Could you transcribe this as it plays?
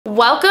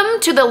Welcome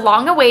to the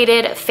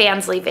long-awaited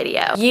FANSLY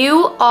video.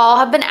 You all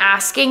have been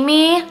asking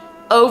me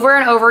over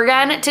and over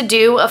again to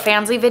do a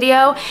FANSLY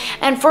video,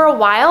 and for a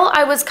while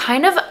I was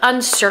kind of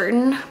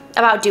uncertain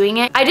about doing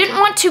it. I didn't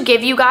want to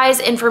give you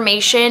guys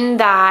information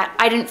that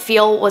I didn't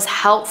feel was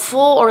helpful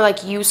or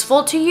like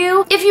useful to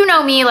you. If you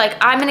know me, like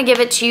I'm gonna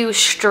give it to you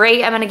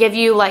straight. I'm gonna give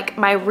you like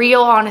my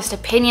real honest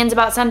opinions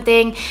about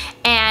something,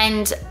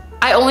 and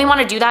I only want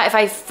to do that if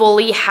I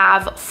fully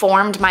have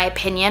formed my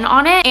opinion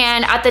on it.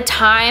 And at the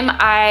time,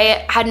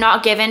 I had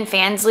not given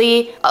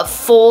FANSLY a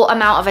full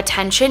amount of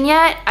attention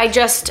yet. I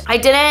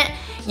didn't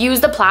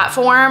use the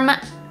platform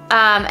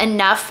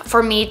enough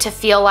for me to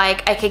feel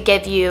like I could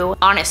give you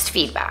honest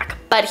feedback.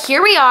 But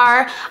here we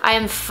are. I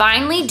am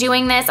finally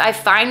doing this. I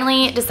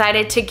finally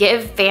decided to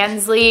give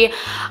FANSLY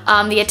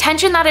the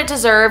attention that it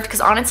deserved,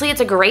 because honestly, it's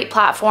a great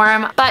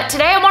platform. But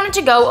today I wanted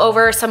to go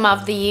over some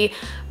of the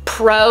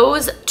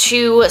pros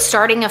to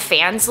starting a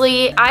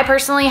FANSLY. I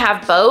personally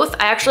have both.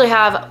 I actually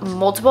have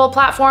multiple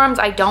platforms.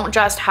 I don't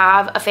just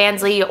have a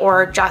FANSLY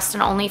or just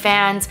an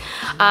OnlyFans.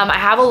 I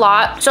have a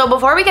lot. So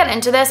before we get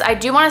into this, I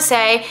do want to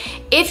say,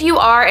 if you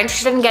are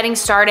interested in getting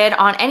started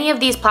on any of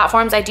these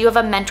platforms, I do have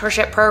a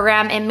mentorship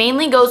program. It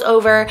mainly goes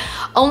over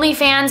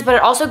OnlyFans, but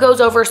it also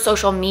goes over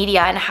social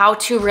media and how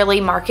to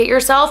really market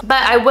yourself.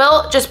 But I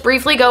will just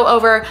briefly go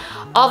over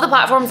all the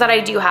platforms that I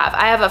do have.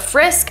 I have a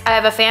Frisk, I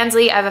have a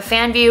FANSLY, I have a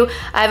FanView,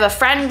 I have a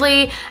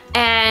Friendly,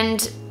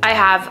 and I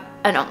have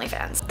an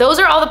OnlyFans. Those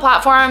are all the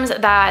platforms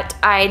that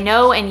I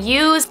know and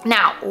use.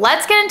 Now,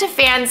 let's get into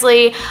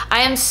FANSLY. I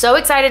am so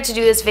excited to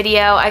do this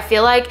video. I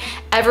feel like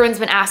everyone's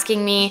been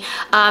asking me.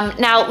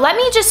 Now, let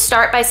me just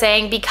start by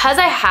saying, because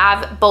I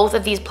have both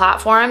of these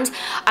platforms,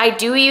 I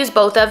do use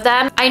both of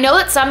them. I know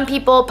that some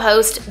people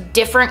post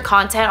different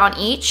content on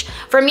each.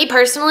 For me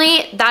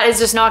personally, that is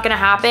just not gonna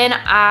happen.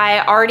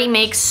 I already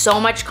make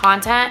so much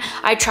content.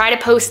 I try to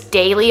post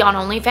daily on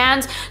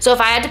OnlyFans. So if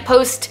I had to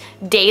post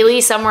daily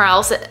somewhere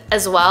else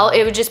as well,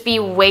 it would just be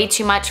way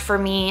too much for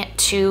me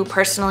to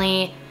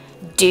personally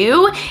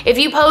do. If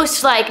you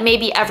post like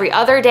maybe every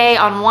other day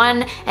on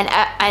one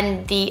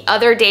and the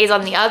other days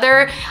on the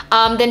other,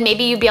 then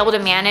maybe you'd be able to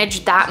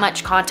manage that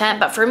much content.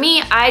 But for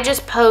me, I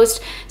just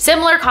post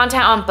similar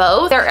content on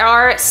both. There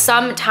are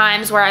some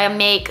times where I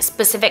make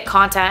specific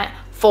content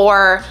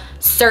for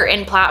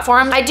certain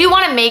platforms. I do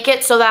want to make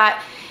it so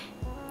that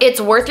it's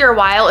worth your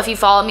while if you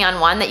follow me on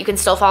one, that you can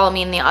still follow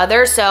me in the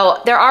other.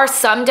 So there are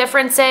some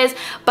differences,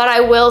 but I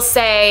will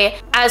say,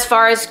 as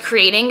far as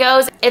creating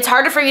goes, it's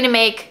harder for you to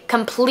make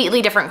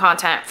completely different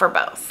content for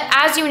both.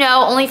 As you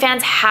know,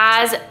 OnlyFans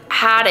has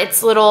had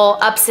its little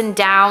ups and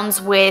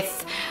downs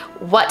with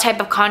what type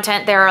of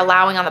content they're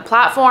allowing on the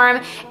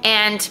platform,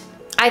 and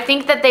I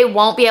think that they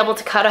won't be able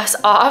to cut us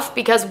off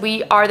because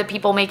we are the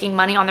people making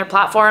money on their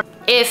platform.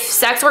 If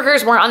sex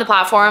workers weren't on the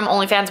platform,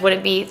 OnlyFans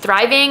wouldn't be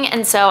thriving,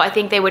 and so I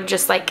think they would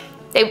just like,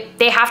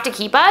 they have to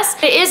keep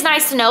us. It is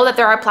nice to know that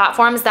there are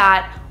platforms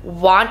that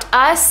want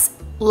us,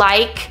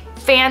 like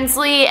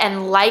FANSLY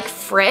and like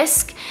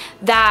Frisk,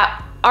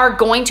 that are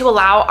going to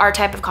allow our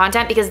type of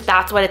content, because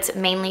that's what it's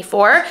mainly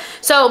for.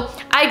 So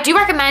I do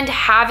recommend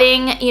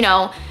having, you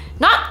know,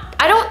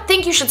 I don't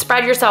think you should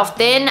spread yourself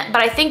thin,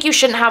 but I think you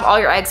shouldn't have all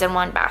your eggs in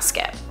one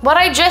basket. What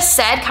I just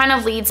said kind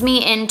of leads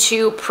me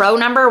into pro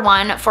number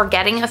one for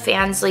getting a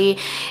FANSLY.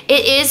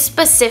 It is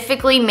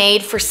specifically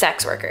made for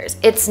sex workers.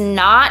 It's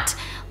not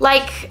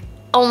like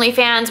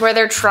OnlyFans where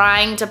they're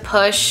trying to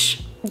push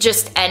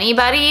just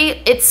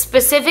anybody. It's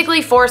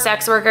specifically for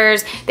sex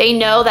workers. They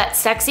know that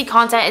sexy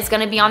content is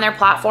gonna be on their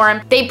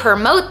platform. They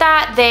promote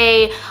that,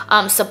 they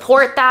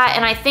support that,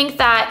 and I think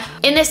that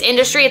in this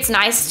industry, it's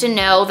nice to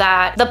know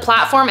that the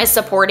platform is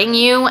supporting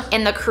you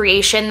in the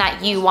creation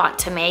that you want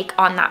to make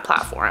on that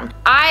platform.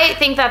 I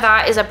think that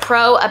that is a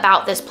pro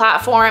about this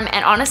platform,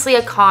 and honestly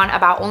a con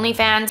about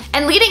OnlyFans.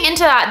 And leading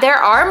into that, there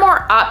are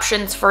more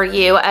options for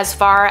you as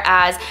far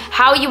as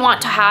how you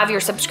want to have your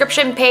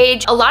subscription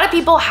page. A lot of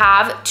people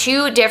have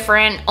two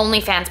different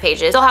OnlyFans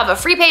pages. They'll have a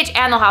free page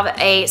and they'll have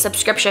a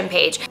subscription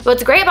page.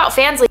 What's great about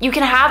FANSLY, you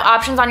can have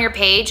options on your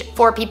page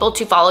for people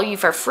to follow you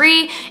for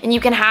free, and you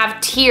can have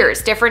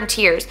tiers, different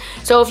tiers.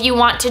 So if you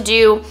want to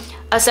do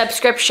a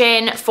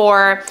subscription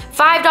for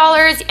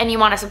 $5 and you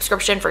want a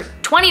subscription for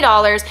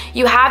 $20,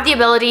 you have the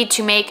ability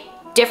to make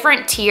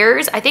different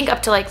tiers. I think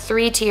up to like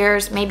 3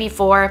 tiers, maybe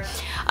 4.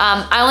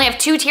 I only have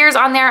 2 tiers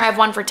on there. I have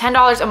one for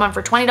 $10 and one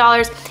for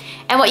 $20.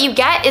 And what you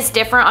get is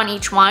different on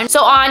each one.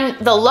 So on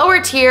the lower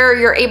tier,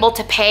 you're able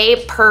to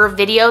pay per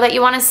video that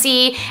you wanna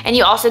see, and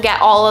you also get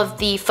all of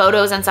the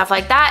photos and stuff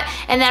like that.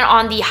 And then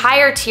on the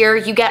higher tier,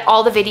 you get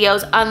all the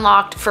videos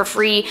unlocked for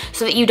free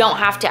so that you don't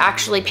have to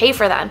actually pay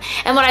for them.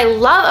 And what I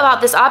love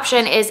about this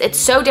option is it's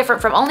so different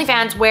from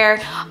OnlyFans,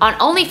 where on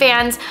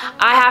OnlyFans,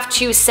 I have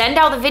to send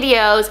out the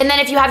videos, and then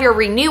if you have your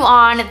renew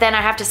on, then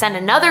I have to send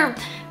another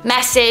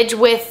message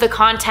with the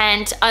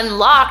content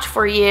unlocked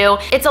for you.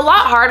 It's a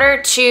lot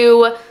harder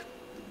to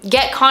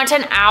get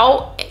content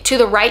out to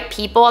the right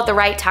people at the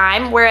right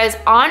time. Whereas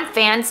on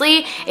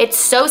FANSLY, it's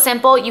so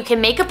simple. You can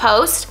make a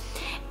post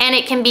and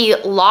it can be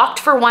locked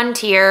for one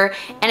tier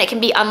and it can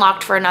be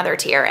unlocked for another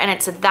tier. And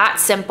it's that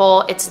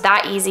simple, it's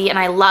that easy, and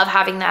I love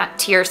having that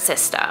tier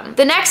system.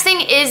 The next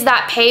thing is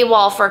that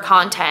paywall for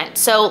content.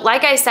 So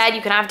like I said,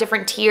 you can have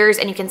different tiers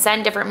and you can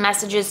send different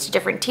messages to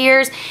different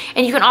tiers,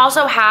 and you can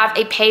also have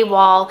a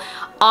paywall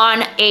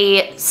on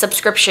a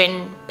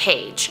subscription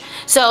page.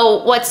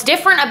 So what's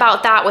different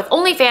about that with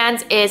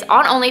OnlyFans is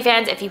on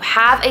OnlyFans, if you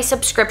have a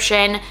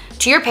subscription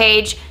to your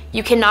page,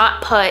 you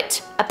cannot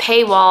put a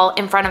paywall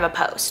in front of a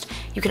post.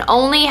 You can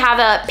only have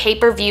a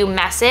pay-per-view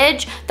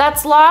message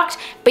that's locked,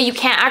 but you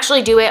can't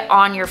actually do it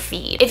on your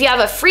feed. If you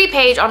have a free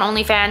page on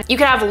OnlyFans, you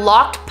can have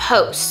locked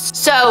posts.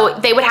 So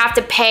they would have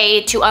to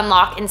pay to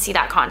unlock and see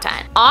that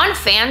content. On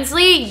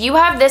FANSLY, you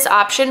have this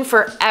option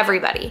for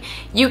everybody.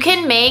 You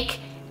can make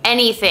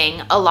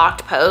anything a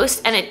locked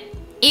post, and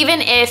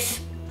even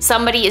if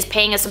somebody is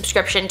paying a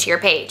subscription to your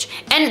page.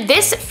 And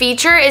this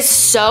feature is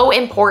so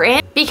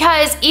important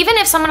because even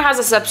if someone has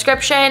a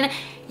subscription,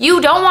 you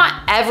don't want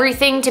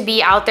everything to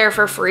be out there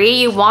for free.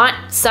 You want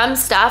some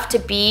stuff to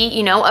be,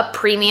 you know, a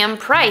premium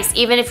price,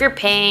 even if you're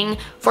paying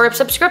for a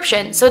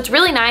subscription. So it's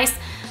really nice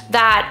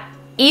that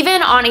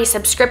even on a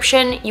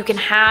subscription, you can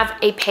have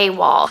a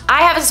paywall.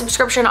 I have a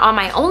subscription on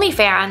my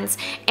OnlyFans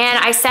and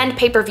I send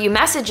pay-per-view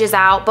messages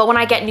out, but when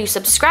I get new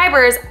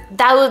subscribers,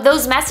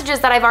 those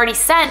messages that I've already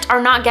sent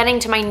are not getting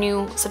to my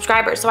new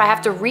subscribers, so I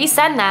have to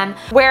resend them.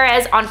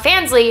 Whereas on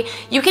FANSLY,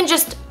 you can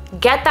just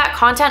get that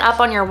content up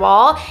on your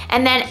wall,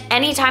 and then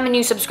anytime a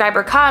new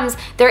subscriber comes,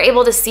 they're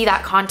able to see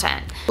that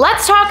content.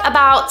 Let's talk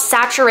about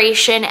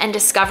saturation and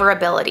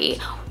discoverability.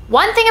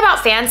 One thing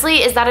about FANSLY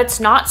is that it's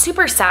not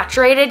super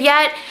saturated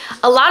yet.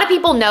 A lot of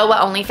people know what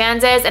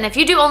OnlyFans is, and if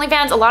you do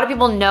OnlyFans, a lot of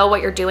people know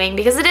what you're doing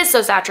because it is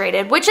so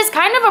saturated, which is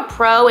kind of a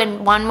pro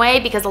in one way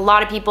because a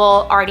lot of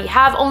people already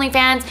have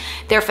OnlyFans.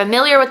 They're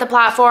familiar with the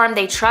platform,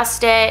 they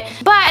trust it,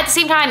 but at the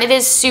same time, it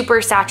is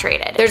super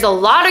saturated. There's a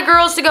lot of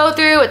girls to go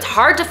through. It's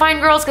hard to find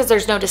girls because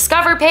there's no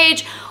discover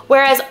page,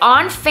 whereas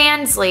on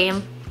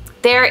FANSLY,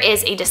 there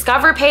is a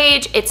discover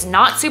page. It's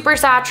not super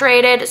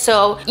saturated.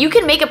 So you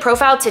can make a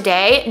profile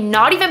today,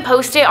 not even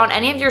post it on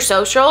any of your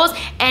socials,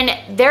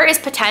 and there is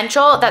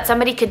potential that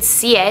somebody could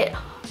see it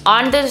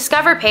on the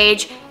discover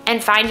page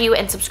and find you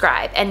and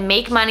subscribe and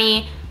make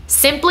money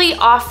simply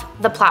off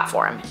the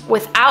platform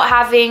without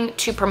having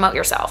to promote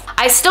yourself.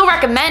 I still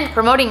recommend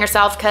promoting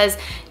yourself because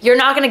you're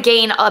not gonna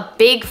gain a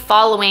big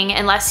following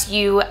unless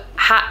you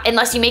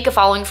make a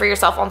following for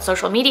yourself on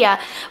social media,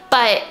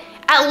 but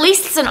at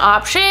least it's an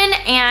option,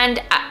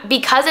 and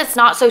because it's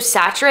not so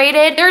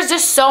saturated, there's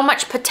just so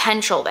much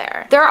potential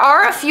there. There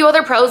are a few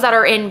other pros that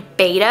are in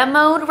beta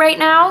mode right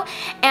now,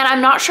 and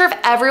I'm not sure if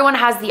everyone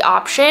has the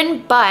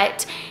option,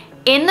 but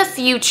in the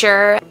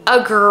future,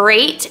 a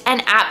great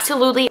and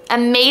absolutely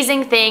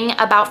amazing thing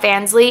about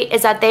FANSLY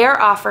is that they are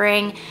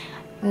offering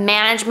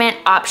management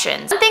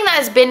options. One thing that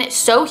has been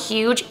so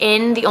huge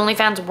in the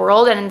OnlyFans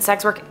world and in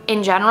sex work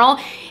in general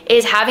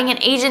is having an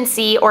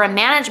agency or a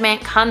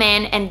management come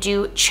in and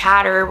do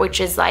chatter,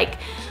 which is like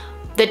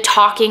the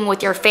talking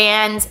with your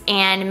fans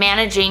and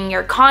managing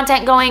your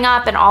content going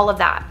up and all of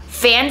that.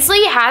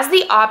 FANSLY has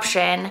the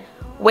option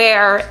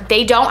where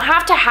they don't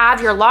have to have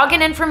your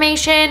login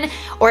information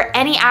or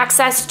any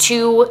access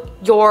to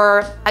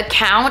your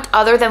account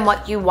other than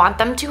what you want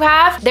them to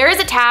have. There is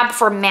a tab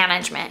for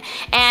management,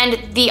 and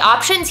the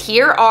options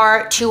here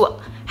are to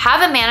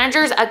have a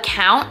manager's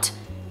account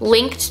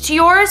linked to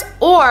yours,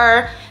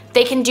 or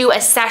they can do a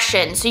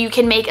session. So you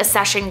can make a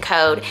session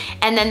code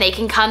and then they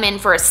can come in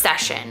for a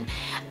session.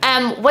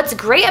 What's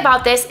great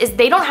about this is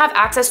they don't have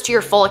access to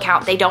your full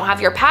account. They don't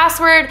have your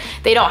password.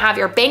 They don't have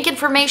your bank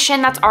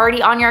information that's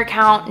already on your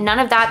account. None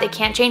of that. They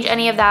can't change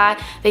any of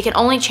that. They can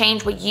only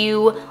change what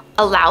you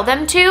allow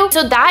them to.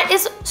 So that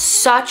is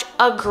such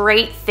a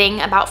great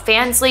thing about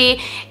FANSLY,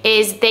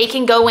 is they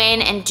can go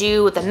in and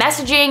do the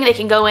messaging, they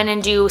can go in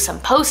and do some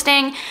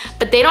posting,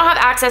 but they don't have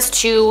access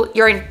to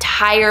your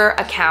entire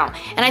account.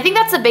 And I think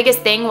that's the biggest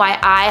thing why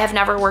I have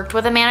never worked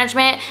with a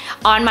management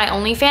on my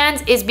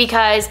OnlyFans, is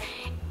because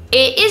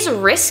it is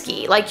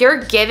risky. Like,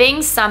 you're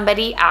giving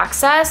somebody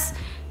access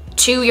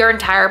to your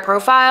entire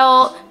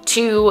profile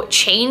to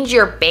change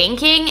your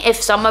banking if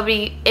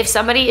somebody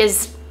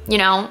is, you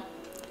know,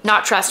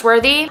 not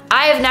trustworthy.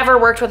 I have never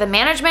worked with a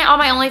management on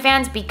my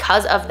OnlyFans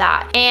because of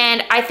that.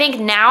 And I think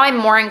now I'm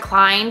more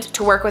inclined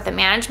to work with a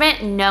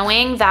management,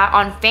 knowing that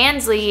on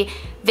FANSLY,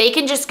 they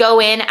can just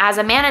go in as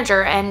a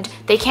manager and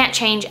they can't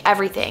change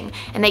everything.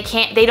 And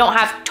they don't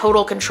have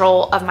total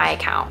control of my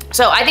account.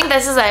 So I think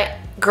this is a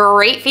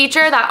great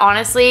feature that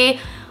honestly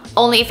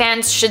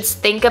OnlyFans should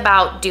think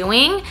about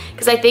doing,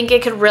 because I think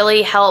it could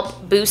really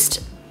help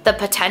boost the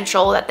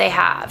potential that they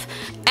have.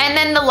 And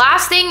then the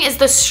last thing is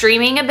the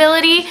streaming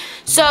ability.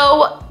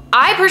 So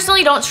I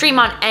personally don't stream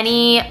on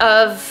any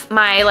of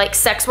my like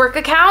sex work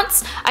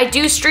accounts. I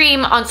do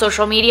stream on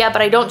social media,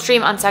 but I don't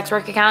stream on sex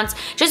work accounts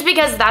just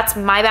because that's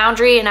my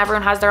boundary and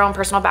everyone has their own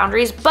personal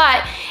boundaries.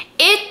 But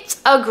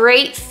it's a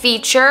great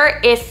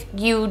feature if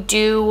you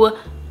do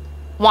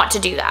want to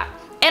do that.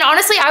 And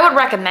honestly, I would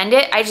recommend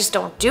it. I just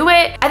don't do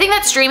it. I think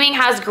that streaming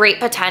has great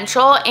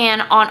potential,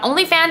 and on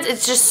OnlyFans,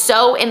 it's just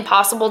so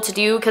impossible to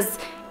do because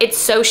it's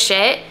so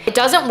shit. It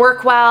doesn't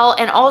work well,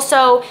 and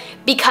also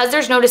because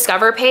there's no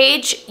discover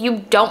page,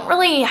 you don't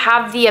really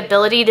have the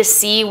ability to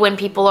see when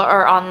people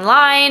are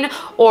online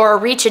or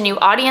reach a new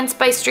audience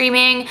by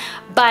streaming.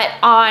 But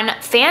on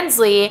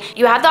FANSLY,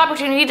 you have the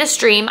opportunity to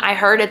stream. I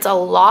heard it's a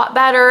lot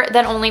better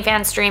than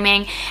OnlyFans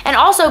streaming. And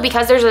also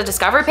because there's a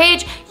discover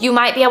page, you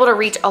might be able to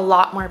reach a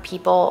lot more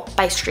people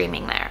by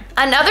streaming there.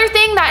 Another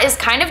thing that is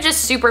kind of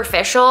just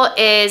superficial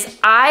is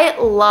I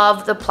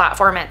love the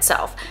platform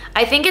itself.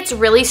 I think it's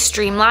really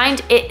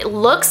streamlined. It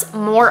looks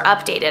more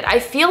updated. I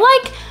feel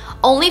like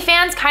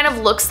OnlyFans kind of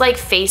looks like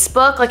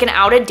Facebook, like an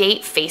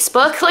out-of-date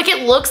Facebook. Like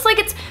it looks like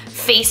it's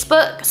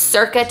Facebook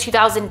circa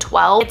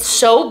 2012. It's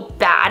so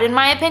bad in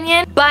my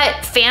opinion.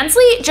 But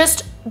FANSLY,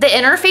 just the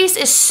interface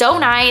is so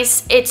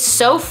nice. It's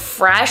so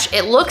fresh.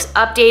 It looks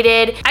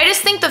updated. I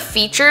just think the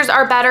features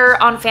are better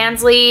on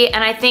FANSLY,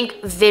 and I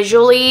think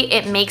visually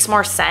it makes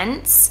more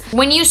sense.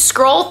 When you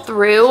scroll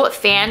through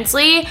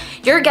FANSLY,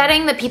 you're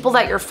getting the people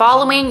that you're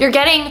following. You're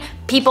getting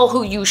people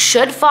who you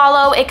should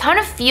follow. It kind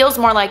of feels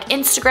more like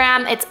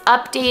Instagram. It's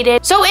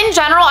updated. So in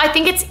general, I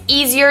think it's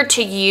easier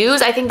to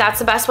use. I think that's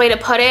the best way to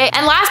put it.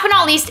 And last but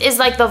not least is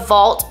like the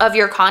vault of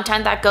your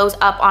content that goes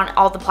up on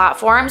all the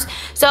platforms.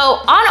 So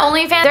on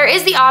OnlyFans, there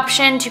is the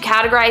option to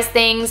categorize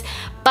things,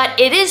 but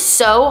it is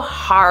so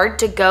hard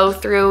to go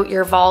through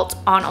your vault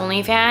on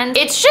OnlyFans.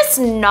 It's just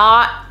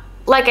not,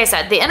 like I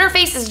said, the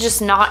interface is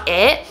just not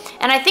it.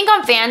 And I think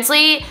on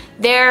FANSLY,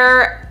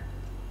 their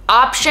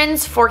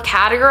options for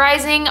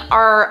categorizing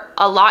are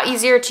a lot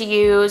easier to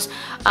use.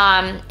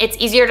 It's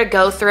easier to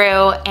go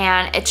through,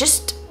 and it's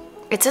just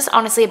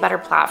honestly a better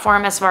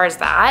platform as far as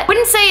that. I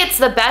wouldn't say it's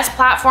the best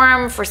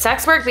platform for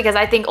sex work because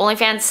I think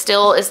OnlyFans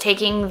still is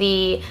taking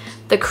the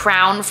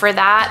crown for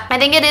that. I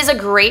think it is a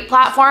great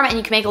platform and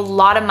you can make a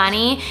lot of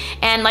money.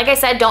 And like I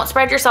said, don't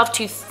spread yourself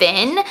too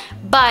thin,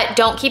 but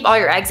don't keep all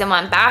your eggs in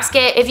one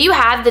basket. If you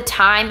have the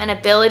time and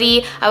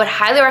ability, I would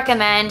highly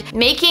recommend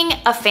making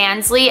a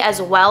FANSLY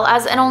as well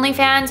as an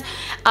OnlyFans,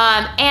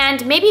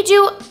 and maybe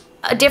do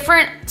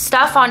different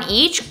stuff on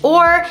each,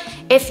 or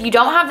if you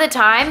don't have the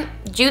time,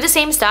 do the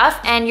same stuff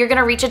and you're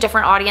gonna reach a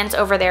different audience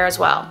over there as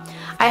well.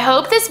 I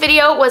hope this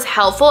video was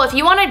helpful. If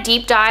you want to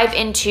deep dive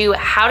into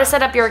how to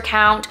set up your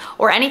account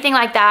or anything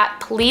like that,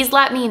 please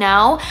let me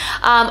know.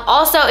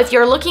 Also, if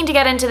you're looking to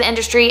get into the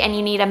industry and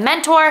you need a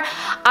mentor,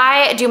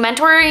 I do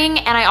mentoring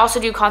and I also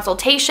do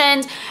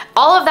consultations.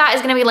 All of that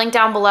is going to be linked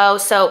down below,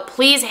 so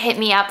please hit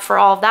me up for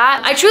all of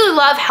that. I truly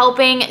love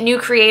helping new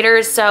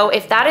creators, so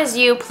if that is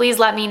you, please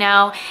let me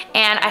know.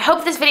 And I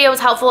hope this video was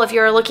helpful if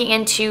you're looking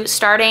into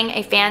starting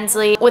a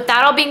FANSLY. With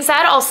that all being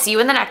said, I'll see you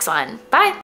in the next one. Bye.